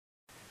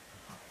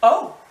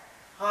Oh,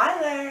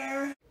 hi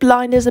there.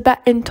 Blind as a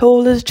bat and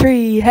tall as a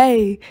tree.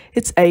 Hey,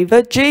 it's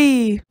Ava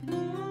G.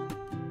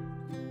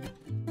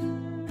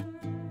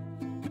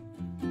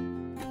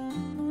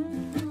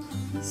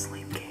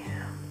 Sleep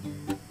cam.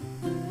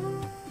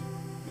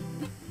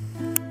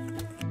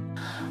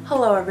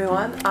 Hello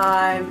everyone,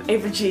 I'm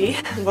Ava G.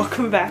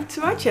 Welcome back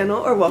to my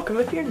channel, or welcome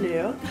if you're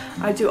new.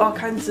 I do all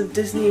kinds of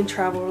Disney and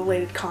travel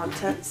related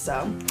content,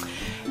 so.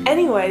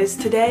 Anyways,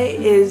 today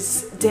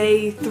is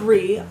day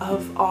 3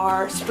 of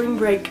our spring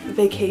break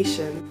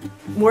vacation.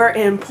 We're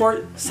in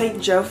Port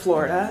St. Joe,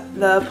 Florida.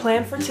 The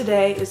plan for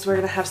today is we're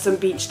gonna have some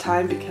beach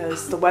time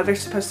because the weather's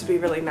supposed to be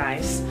really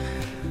nice.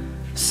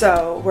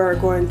 So we're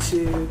going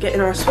to get in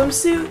our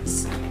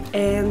swimsuits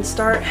and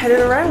start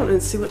heading around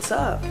and see what's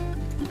up.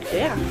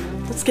 Yeah,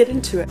 let's get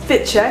into it.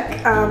 Fit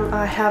check.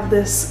 I have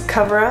this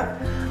cover up.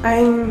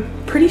 I'm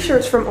pretty sure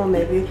it's from Old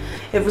Navy.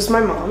 It was my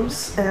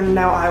mom's and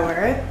now I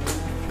wear it.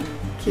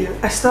 Cute.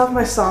 I still have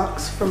my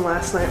socks from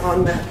last night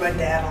on that my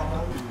dad on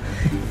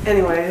them.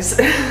 Anyways,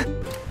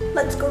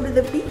 let's go to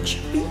the beach.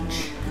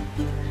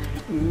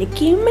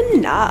 Nicki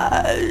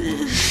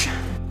Minaj.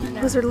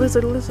 Lizard,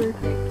 lizard, lizard.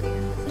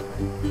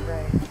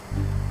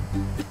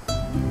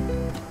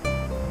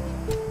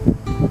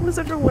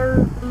 Lizard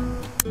alert.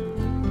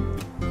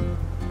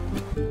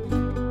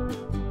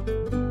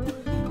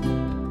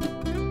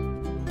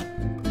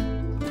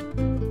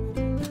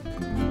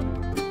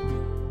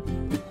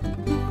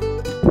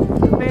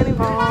 Fanny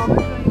ball.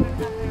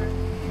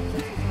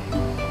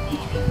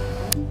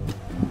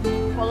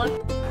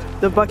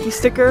 The Bucky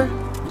sticker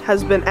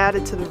has been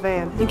added to the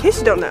van. In case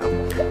you don't know,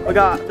 we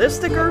got this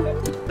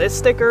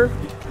sticker,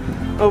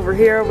 over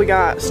here we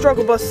got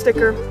Struggle Bus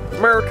sticker,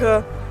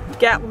 America,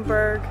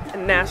 Gatlinburg,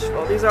 and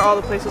Nashville. These are all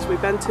the places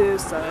we've been to,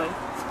 so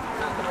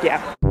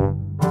yeah.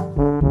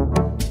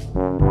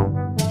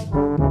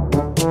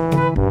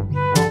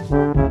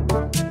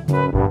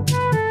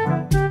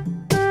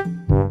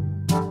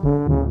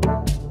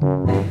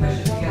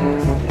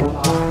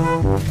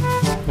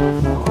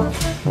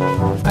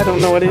 I don't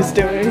know what he's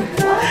doing.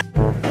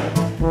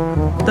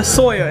 The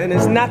Sawyer in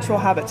his natural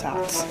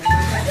habitats.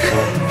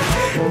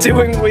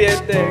 Doing weird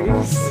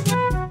things.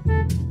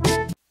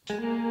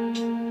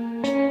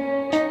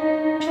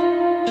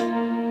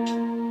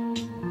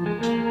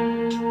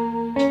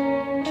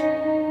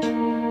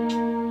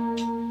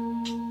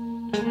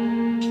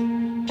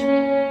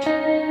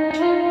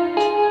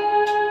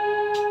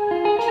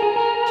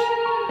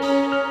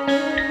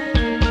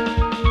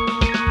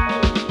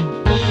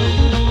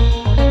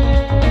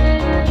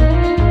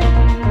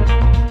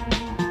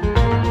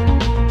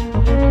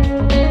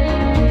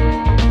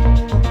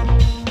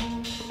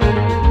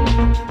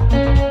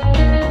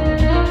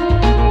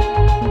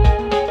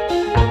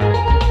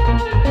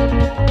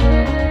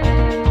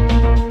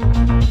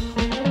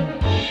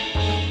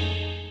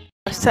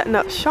 Setting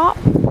up shop.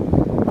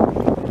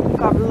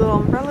 Got little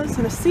umbrellas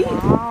and a seat.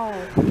 Wow.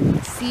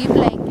 Sea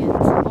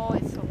blankets. Oh,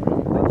 it's so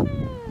pretty.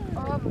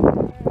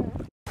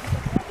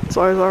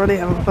 Sawyer's already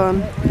having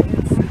fun.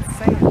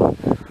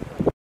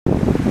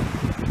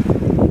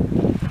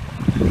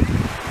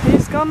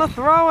 He's gonna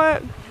throw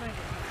it.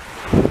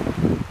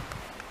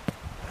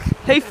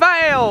 He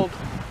failed.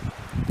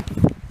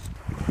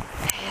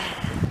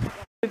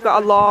 We've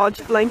got a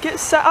large blanket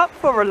set up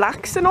for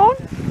relaxing on.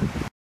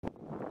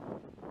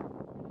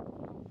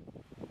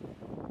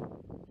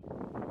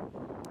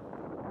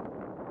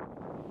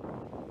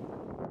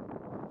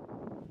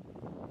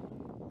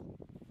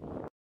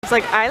 It's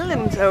like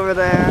islands over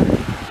there.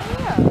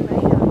 Yeah, man.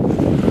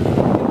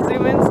 You can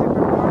zoom in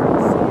super far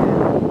and see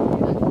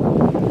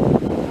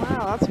it.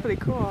 Wow, that's pretty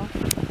cool.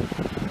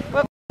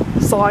 What?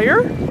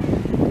 Sawyer?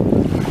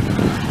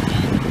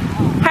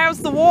 How's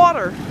the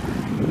water?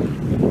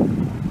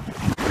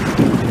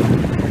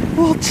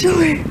 Oh,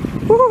 chilly.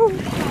 Woo.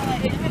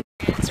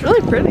 It's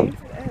really pretty.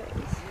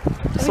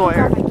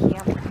 Sawyer.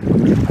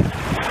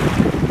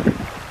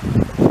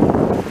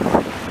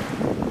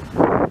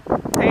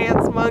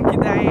 Dance, monkey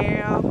dance.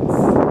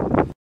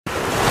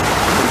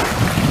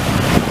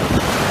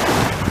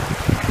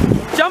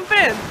 Jump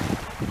in.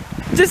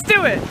 Just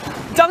do it.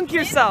 Dunk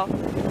yourself.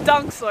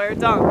 Dunk, Sawyer,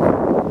 dunk.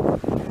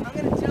 I'm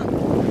gonna jump.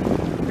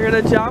 You're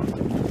gonna jump?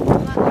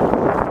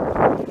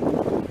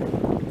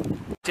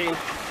 Gene.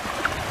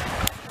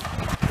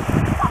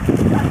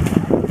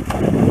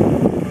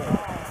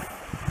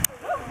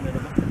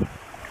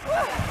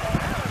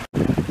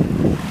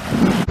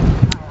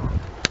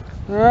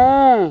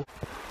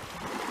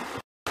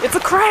 It's a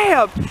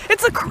crab!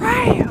 It's a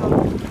crab!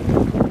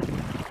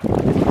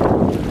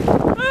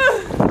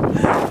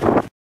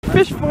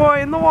 Fish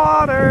boy in the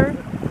water!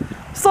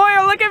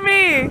 Sawyer, look at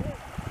me!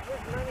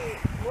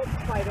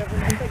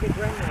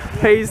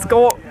 He's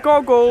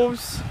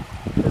goggles!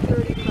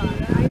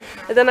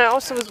 And then I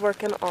also was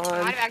working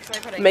on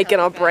making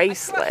a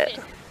bracelet.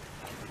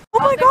 Oh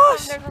my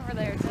gosh!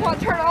 Well,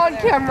 turn on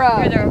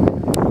camera!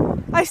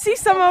 I see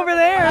some over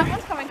there! That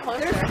one's coming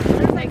closer.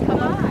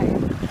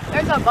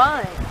 There's a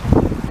bunch.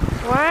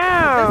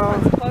 Wow!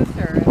 This one's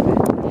closer.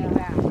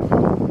 Yeah.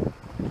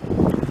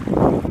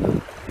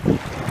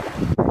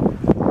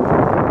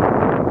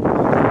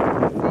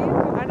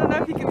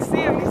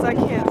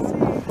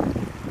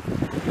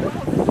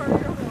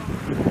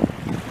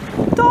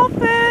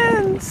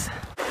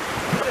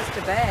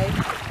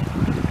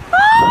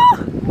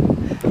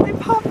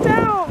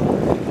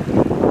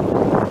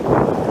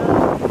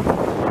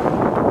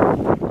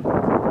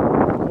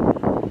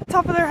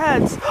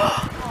 heads.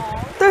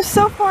 They're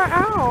so far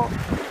out.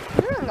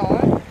 They're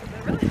not.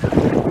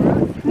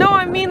 No,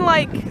 I mean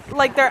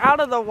like they're out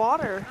of the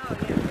water. Oh,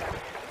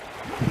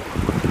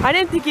 yeah. I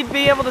didn't think you'd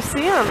be able to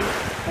see them.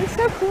 They're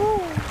so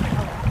cool.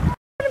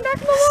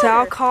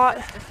 Sal caught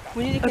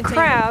a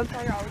crab.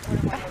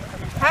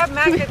 Have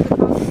Matt get the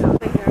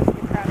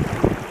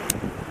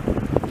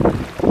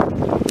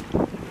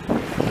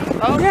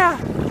Oh yeah.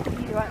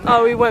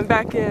 Oh, he went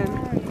back in.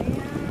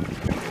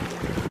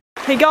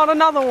 He got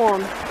another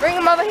one. Bring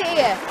him over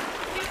here.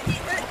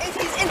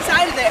 He's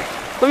inside of there.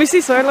 Let me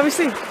see, sir. Let me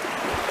see.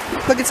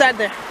 Look inside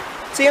there.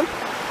 See him?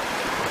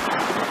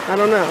 I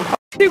don't know.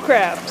 2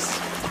 crabs.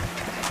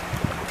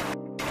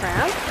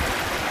 Crab?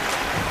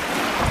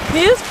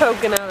 He is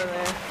poking out of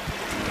there.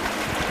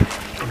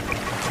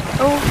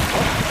 Oh.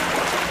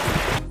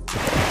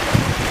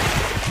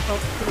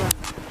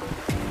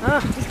 Oh,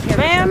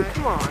 man,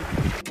 come on.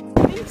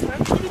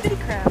 Itty bitty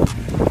crab.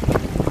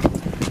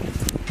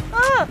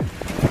 Ah!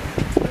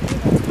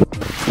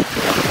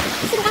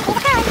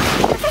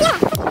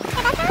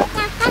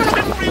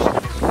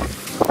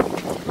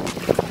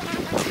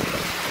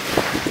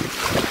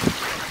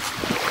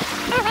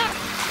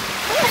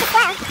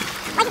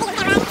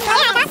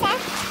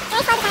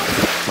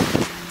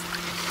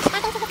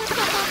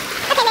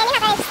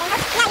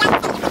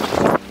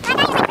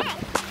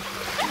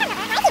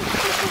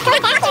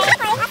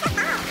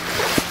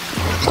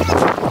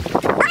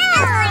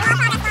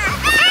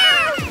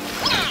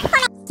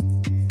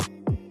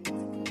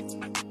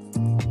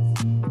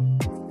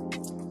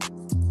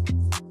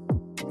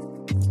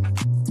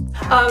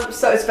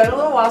 So it's been a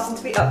little while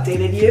since we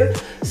updated you.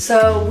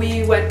 So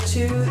we went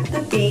to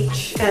the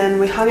beach and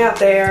we hung out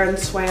there and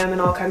swam and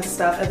all kinds of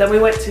stuff. And then we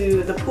went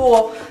to the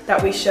pool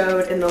that we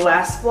showed in the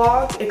last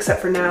vlog,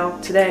 except for now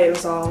today it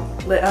was all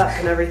lit up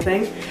and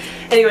everything.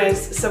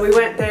 Anyways, so we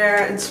went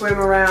there and swam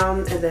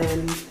around and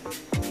then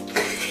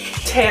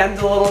tanned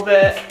a little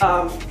bit.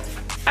 I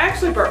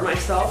actually burnt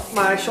myself.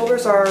 My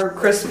shoulders are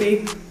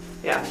crispy.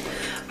 Yeah.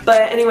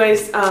 But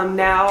anyways,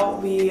 now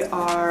we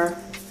are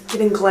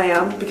getting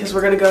glam because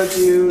we're gonna go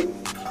do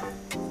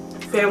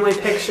family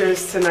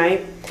pictures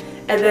tonight,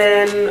 and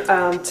then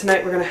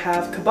tonight we're gonna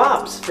have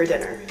kebabs for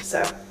dinner.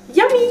 So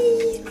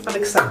yummy! I'm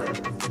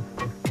excited.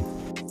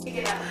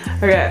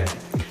 Okay,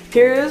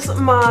 here's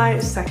my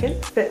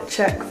second fit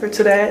check for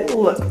today,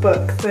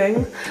 lookbook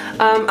thing.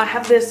 I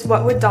have this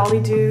What Would Dolly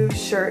Do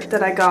shirt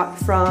that I got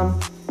from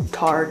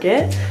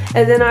Target,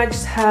 and then I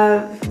just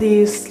have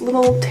these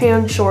little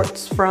tan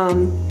shorts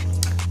from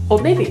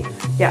Old Navy.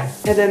 Yeah,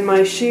 and then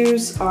my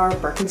shoes are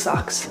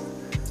Birkenstocks.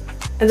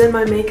 And then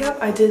my makeup,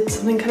 I did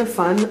something kind of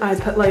fun. I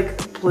put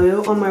like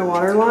blue on my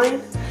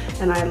waterline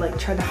and I like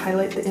tried to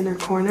highlight the inner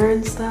corner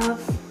and stuff.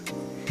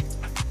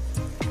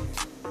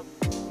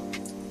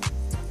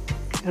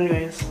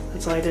 Anyways,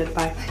 that's all I did.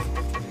 Bye.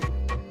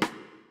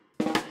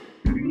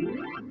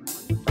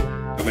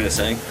 Want me to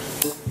sing?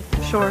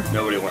 Sure.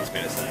 Nobody wants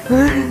me to sing.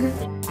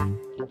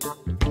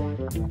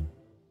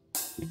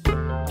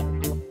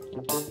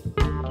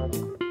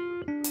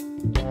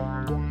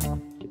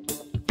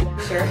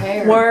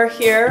 We're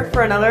here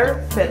for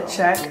another fit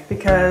check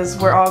because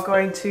we're all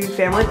going to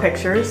family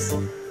pictures.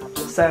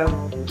 So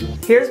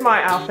here's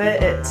my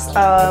outfit. It's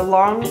a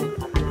long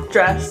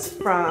dress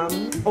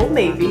from Old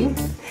Navy.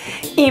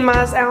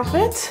 Ema's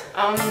outfit.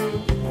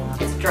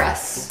 It's a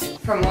dress.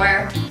 From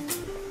where?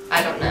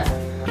 I don't know.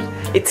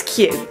 It's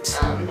cute.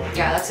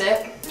 Yeah, that's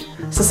it.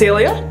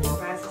 Cecilia.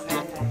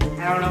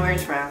 I don't know where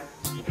it's from.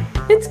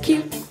 It's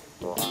cute.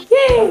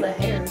 Yay! The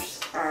hairs.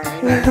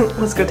 Alright.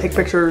 Let's go take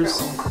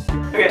pictures.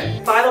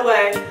 Okay, by the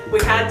way, we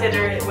had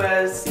dinner. It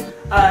was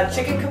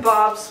chicken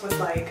kebabs with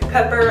like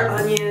pepper,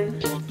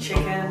 onion,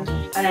 chicken,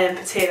 and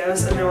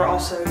potatoes. And there were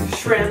also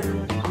shrimp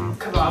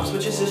kebabs,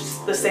 which is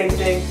just the same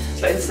thing,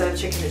 but instead of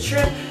chicken and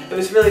shrimp. It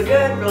was really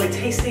good, really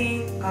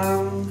tasty.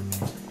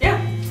 Yeah,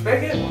 very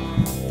good.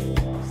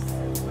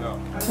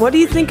 What do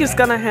you think is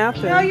gonna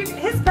happen? No,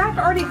 his back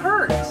already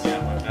hurts.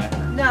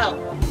 No,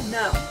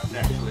 no,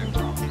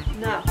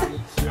 no.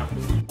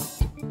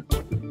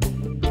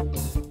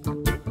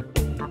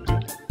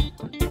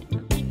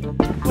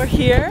 We're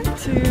here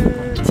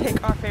to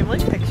take our family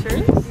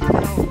pictures.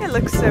 It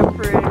looks so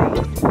pretty.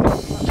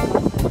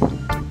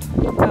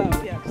 Oh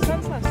yeah, the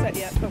sun's not set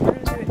yet, but we're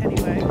gonna do it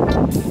anyway.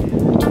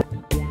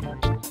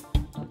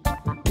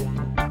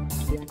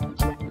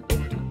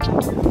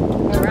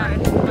 Alright.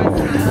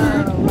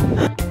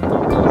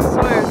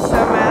 Sawyer is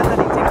so mad that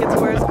he gets to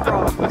wear his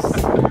Crocs.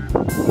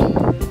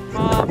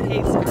 Mom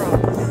hates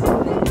Crocs,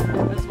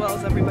 as well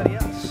as everybody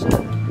else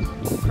should.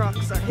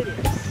 Crocs are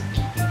hideous.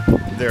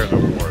 They're the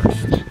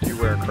worst. You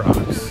wear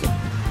Crocs.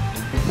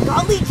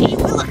 Golly gee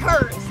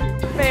willikers!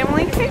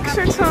 Family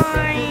picture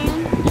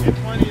time Get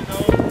plenty of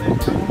those, and then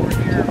come over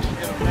here and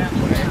get them that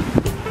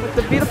way.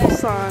 with the beautiful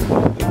sun.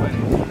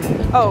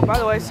 Oh, by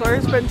the way,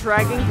 Sawyer's been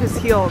dragging his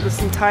heel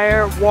this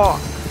entire walk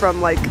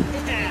from like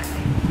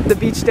the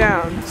beach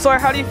down. Sawyer,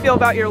 how do you feel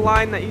about your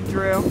line that you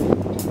drew?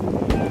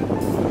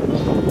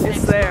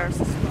 It's there.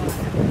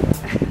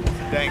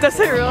 Thanks Does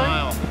for it the really?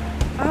 smile.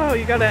 Oh,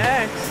 you got an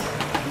X.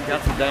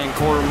 Got the dang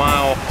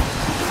quarter-mile,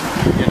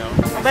 you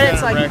know, But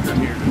it's like record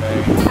here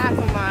today. half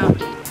a mile.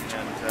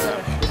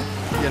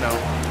 And, you know,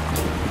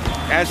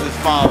 as his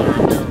father,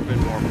 I've never been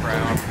more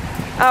proud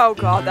Oh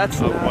God, that's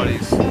of nice. what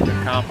he's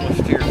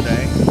accomplished here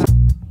today.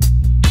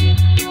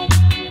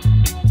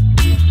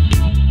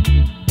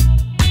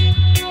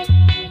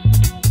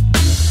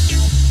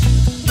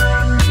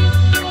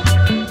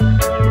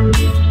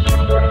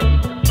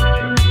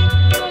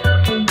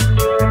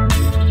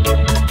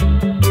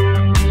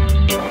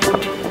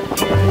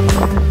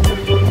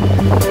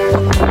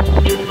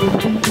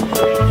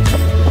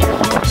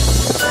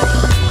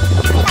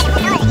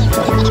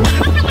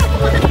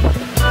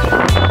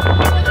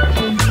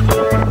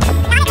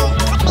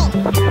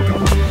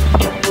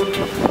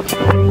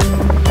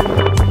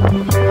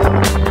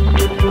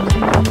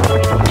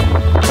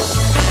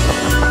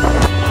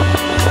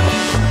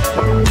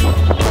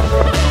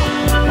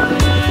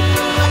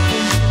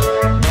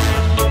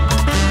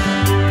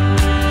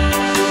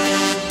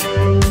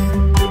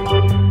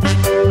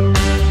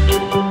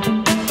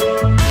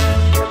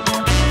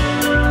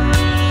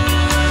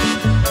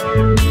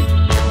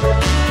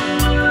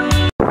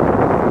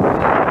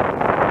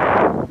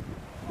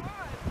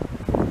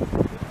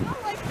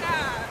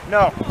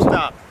 No,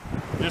 stop.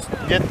 Just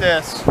get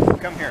this.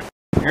 Come here.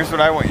 Here's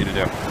what I want you to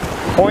do.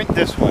 Point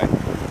this way.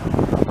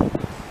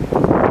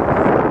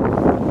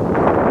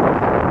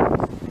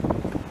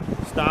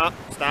 Stop,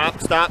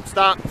 stop, stop,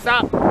 stop,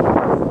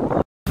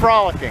 stop.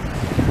 Frolicking.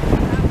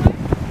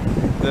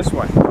 This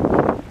way.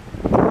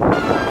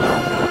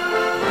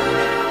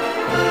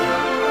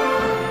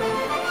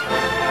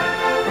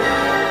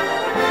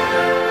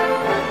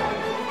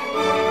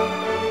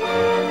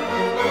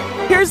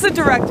 Here's the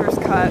director's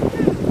cut.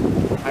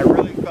 I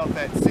really felt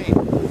that scene.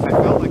 I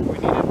felt like we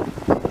needed to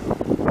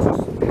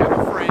just have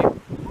a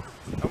frame,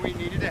 and we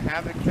needed to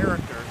have the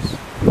characters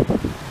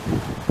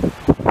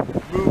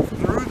move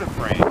through the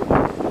frame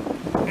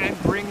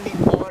and bring the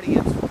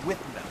audience with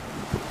them.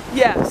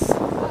 Yes,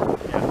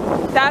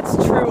 Yeah. that's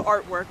true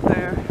artwork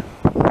there.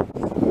 I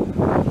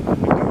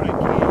do what I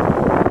can.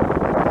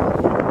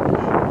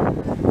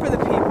 For the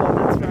people,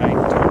 that's right.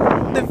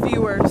 The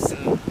viewers.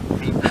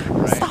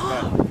 Right,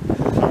 Stop!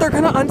 They're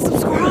gonna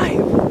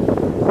unsubscribe.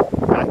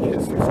 I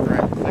can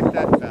subscribe. Click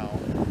that bell.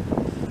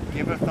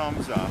 Give a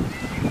thumbs up.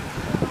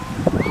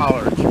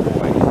 Holler at your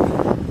boy.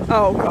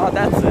 Oh God,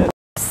 that's it.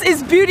 This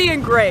is Beauty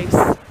and Grace.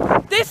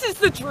 This is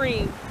the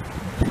dream,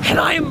 and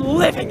I am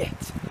living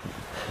it.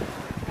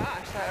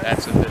 Gosh,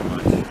 That's a bit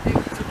much.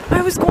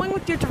 I was going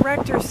with your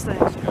director's thing.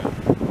 On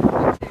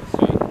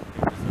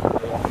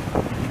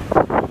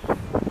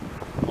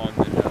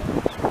the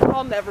nose.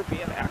 I'll never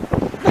be an actor.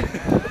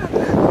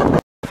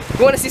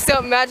 You want to see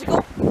something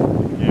magical?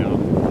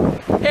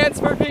 Yeah. Hands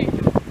for me.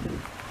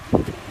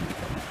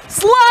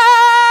 Slay!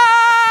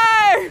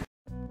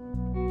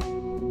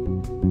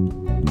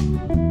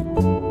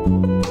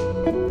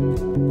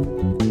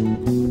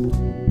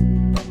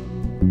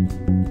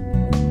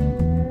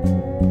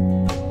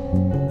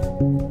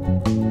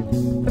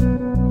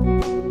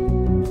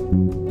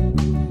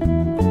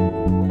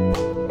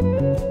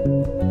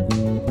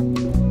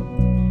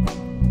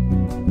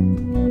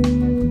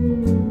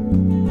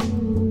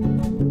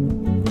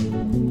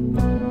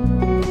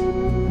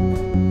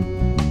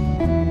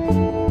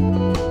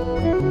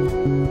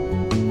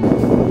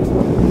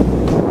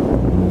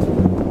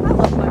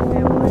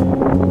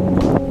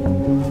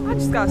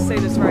 Gotta say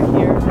this right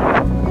here.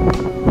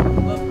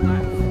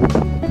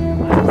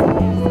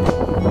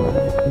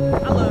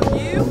 I love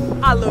you,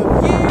 I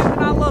love you,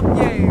 and I love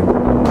you.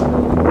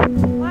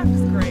 Life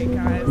is great,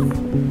 guys.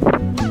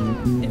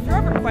 If you're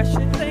ever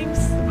questioning things,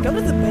 go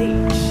to the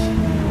beach.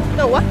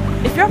 No, what?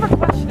 If you're ever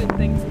questioning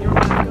things in your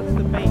life, go to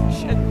the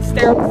beach and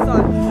stare at the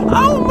sun.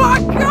 Oh my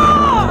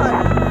God!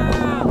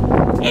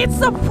 It's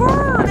a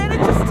bird and it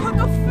just took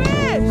a fish!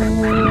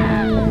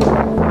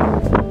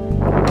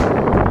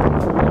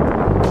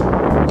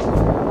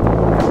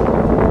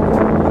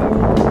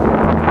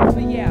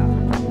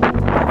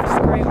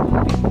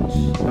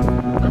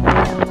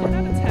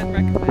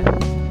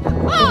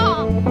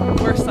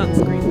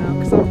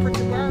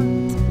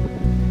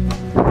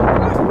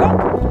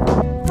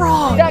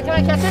 Dad, can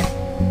I catch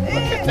it?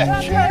 Look at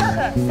that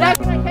shit. Dad,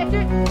 can I catch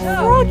it?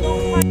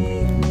 Froggy!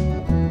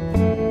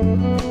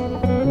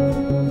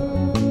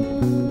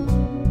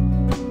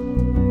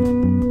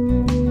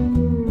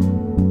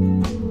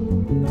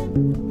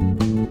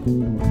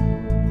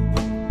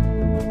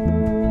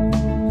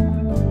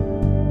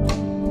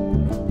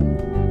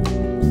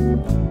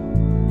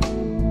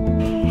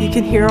 You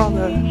can hear all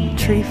the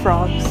tree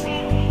frogs.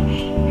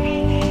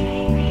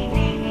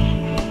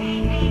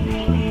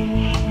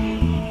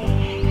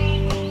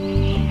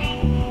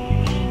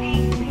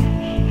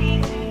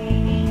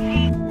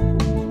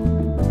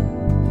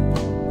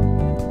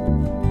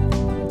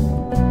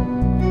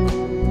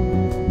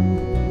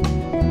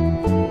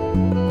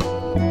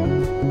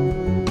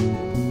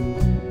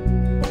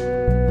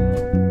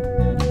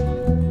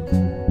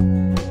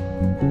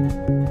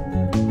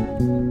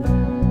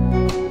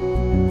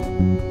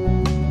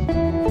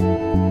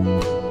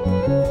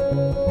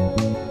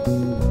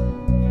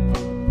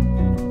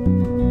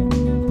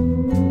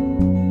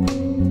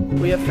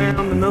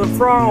 a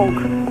frog.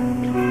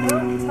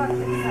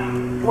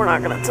 We're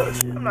not gonna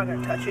touch it. I'm not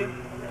gonna touch you.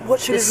 What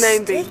should his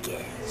name be?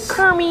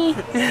 Kermie.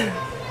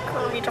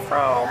 Kermie the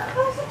frog.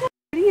 How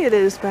pretty it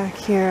is back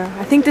here.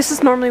 I think this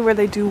is normally where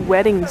they do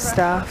wedding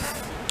stuff.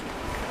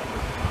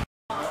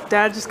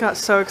 Dad just got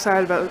so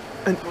excited about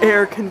an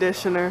air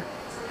conditioner.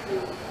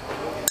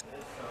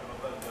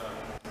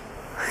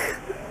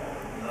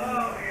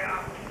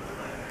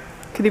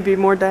 Could he be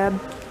more dad?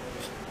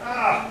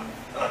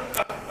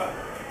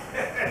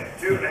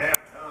 2.5 tons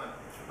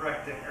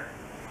right there.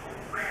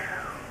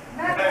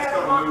 That's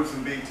gonna move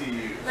some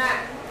BTUs.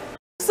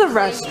 This is a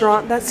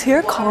restaurant that's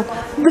here called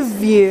The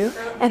View,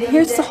 and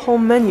here's the whole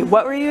menu.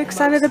 What were you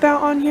excited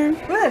about on here?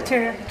 We have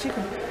teriyaki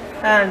chicken.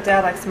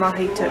 Dad likes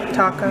mahi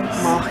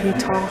tacos. Mahi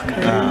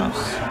tacos.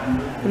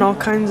 And all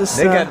kinds of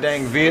stuff. They got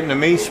dang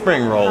Vietnamese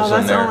spring rolls Oh,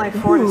 in that's there. only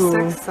 4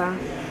 to 6 though.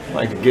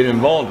 Like to get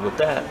involved with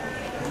that.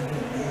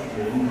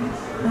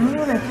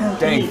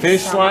 Dang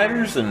fish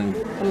sliders and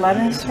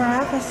Lettuce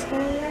wraps.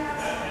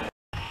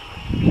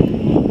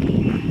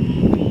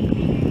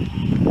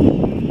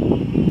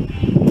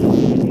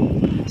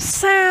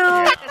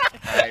 Sound.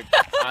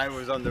 I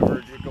was on the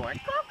verge of going.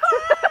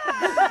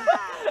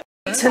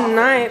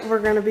 Tonight we're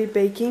gonna be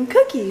baking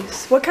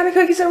cookies. What kind of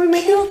cookies are we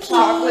making?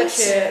 Chocolate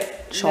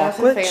chip.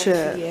 Chocolate Nothing chip.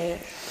 fancy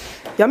yet.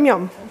 Yum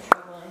yum.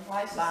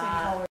 I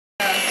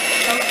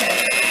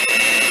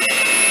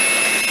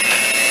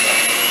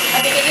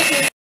think it just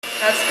needs.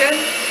 That's good?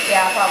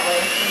 Yeah,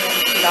 probably.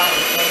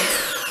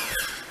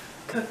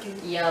 Cookie.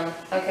 Yum.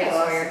 Okay,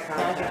 Sawyer.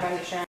 Now's your time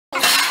to shine.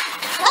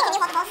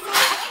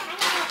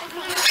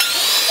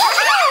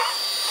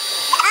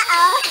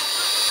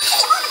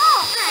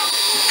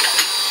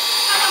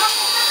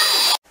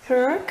 Here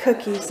are our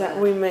cookies that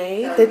we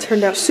made. They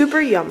turned out super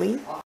yummy.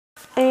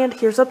 And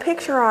here's a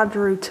picture I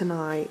drew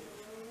tonight.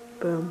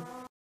 Boom.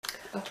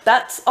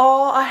 That's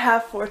all I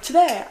have for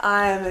today.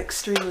 I am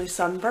extremely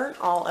sunburnt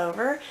all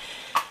over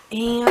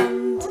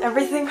and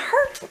everything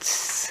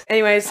hurts.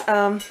 Anyways,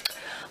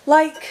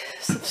 like,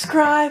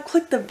 subscribe,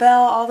 click the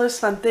bell, all those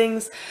fun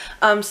things.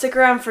 Stick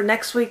around for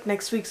next week.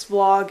 Next week's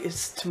vlog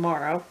is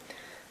tomorrow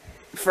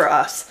for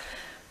us.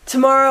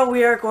 Tomorrow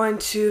we are going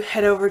to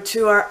head over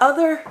to our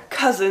other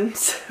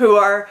cousins who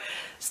are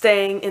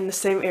staying in the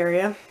same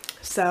area.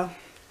 So,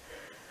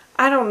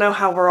 I don't know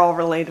how we're all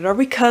related. Are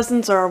we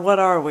cousins or what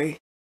are we?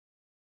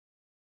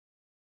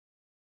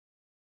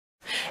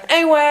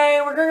 Anyway,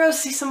 we're gonna go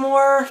see some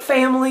more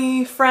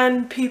family,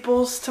 friend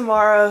peoples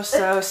tomorrow,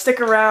 so stick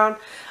around.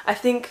 I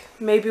think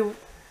maybe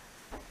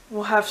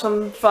we'll have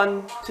some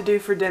fun to do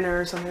for dinner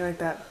or something like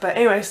that. But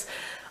anyways,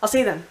 I'll see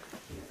you then.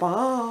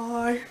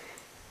 Bye!